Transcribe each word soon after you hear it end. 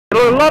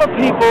lot of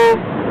people,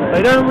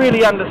 they don't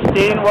really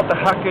understand what the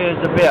haka is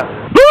about.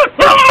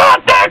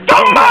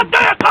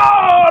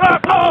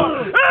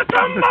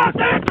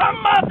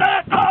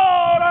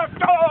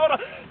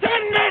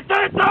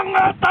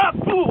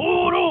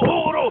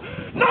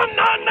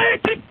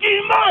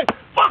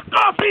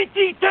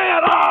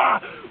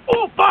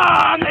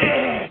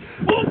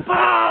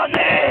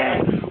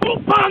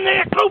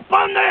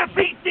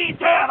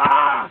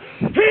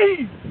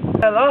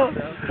 Hello.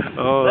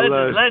 Oh,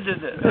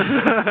 legend.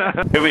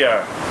 Here we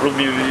are,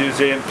 Rugby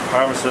Museum,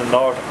 Palmerston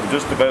North. We're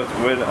just about to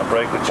go in and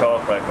break the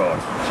chalk record.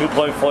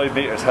 2.5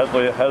 metres held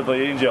by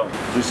Angel.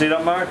 Did you see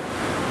that, Mark?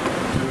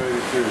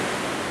 282.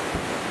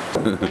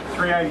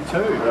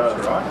 382,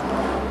 that's right.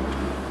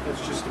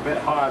 That's just a bit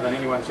higher than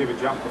anyone's ever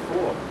jumped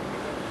before.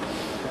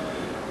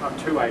 I'm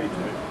 282.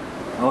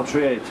 Oh,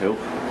 382.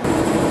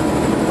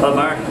 Well,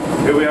 Mark,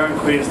 here we are in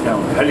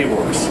Queenstown,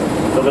 Heliworks.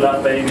 Look at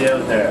that baby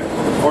out there.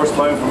 First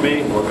time for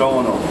me, we're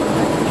going up.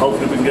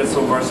 Hopefully we can get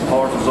some of our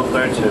supporters up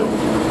there too.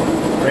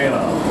 Bring it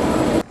on.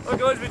 Well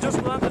guys, we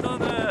just landed on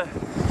the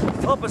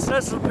top of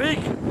Cecil Peak.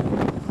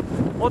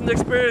 What an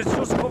experience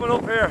just coming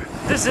up here.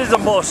 This is a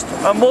must.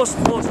 A must.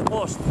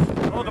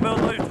 Talk about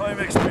lifetime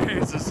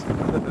experiences.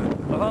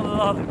 I've had a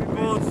lot of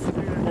good,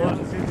 but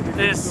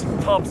this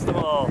tops them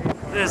all.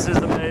 This is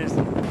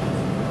amazing.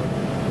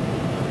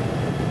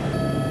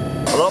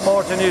 A lot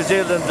more to New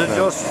Zealand than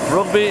just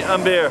rugby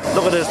and beer.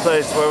 Look at this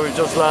place where we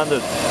just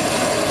landed.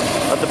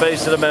 At the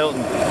base of the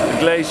mountain. The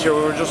glacier,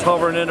 we were just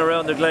hovering in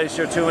around the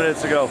glacier 2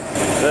 minutes ago.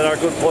 Then our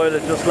good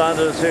pilot just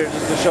landed us here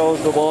just to show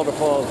us the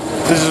waterfall.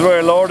 This is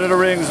where Lord of the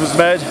Rings was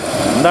made,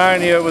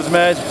 Narnia was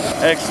made,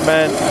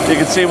 X-Men. You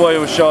can see why it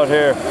was shot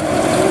here.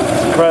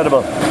 It's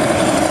incredible.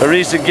 The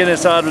recent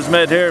Guinness ad was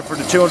made here for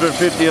the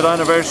 250th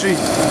anniversary.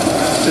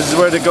 This is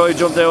where the guy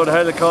jumped out of the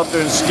helicopter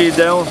and skied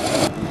down.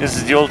 This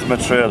is the ultimate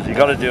thrill. You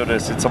gotta do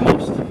this, it's a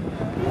must.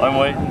 I'm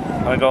waiting,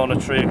 I'm going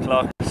at 3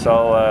 o'clock,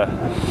 so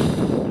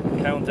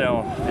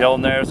countdown. The old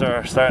nerves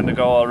are starting to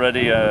go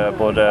already,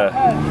 but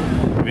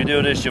if you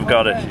do this, you've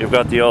got it. You've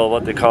got the old,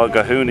 what they call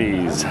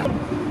gahoonies.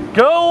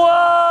 Go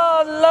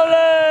on,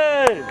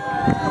 lovely!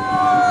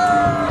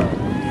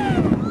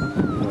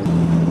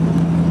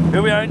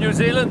 Here we are in New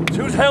Zealand,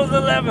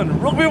 2011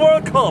 Rugby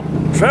World Cup.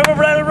 Trevor,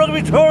 Brennan,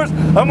 Rugby Tours,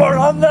 and we're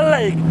on the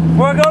lake.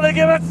 We're gonna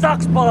give it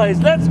socks, boys.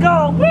 Let's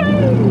go!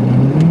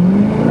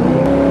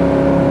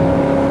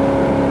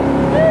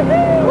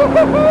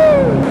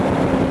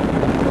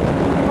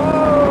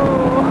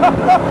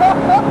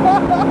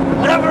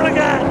 Never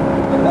again!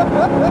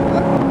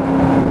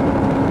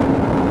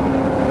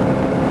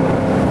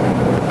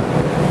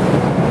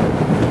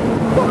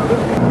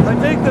 I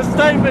think the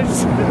statement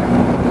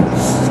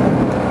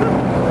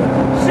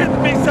shit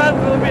me son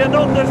will be an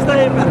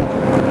understatement.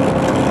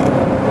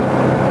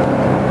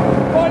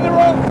 Find the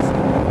ropes!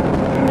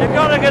 You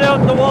gotta get out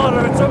in the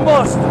water, it's a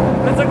must.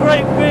 It's a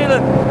great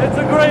feeling, it's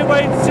a great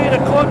way to see the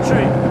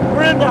country.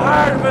 We're in the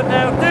heart of it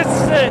now, this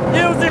is it,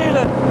 New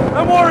Zealand,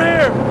 and we're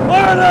here,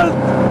 Ireland!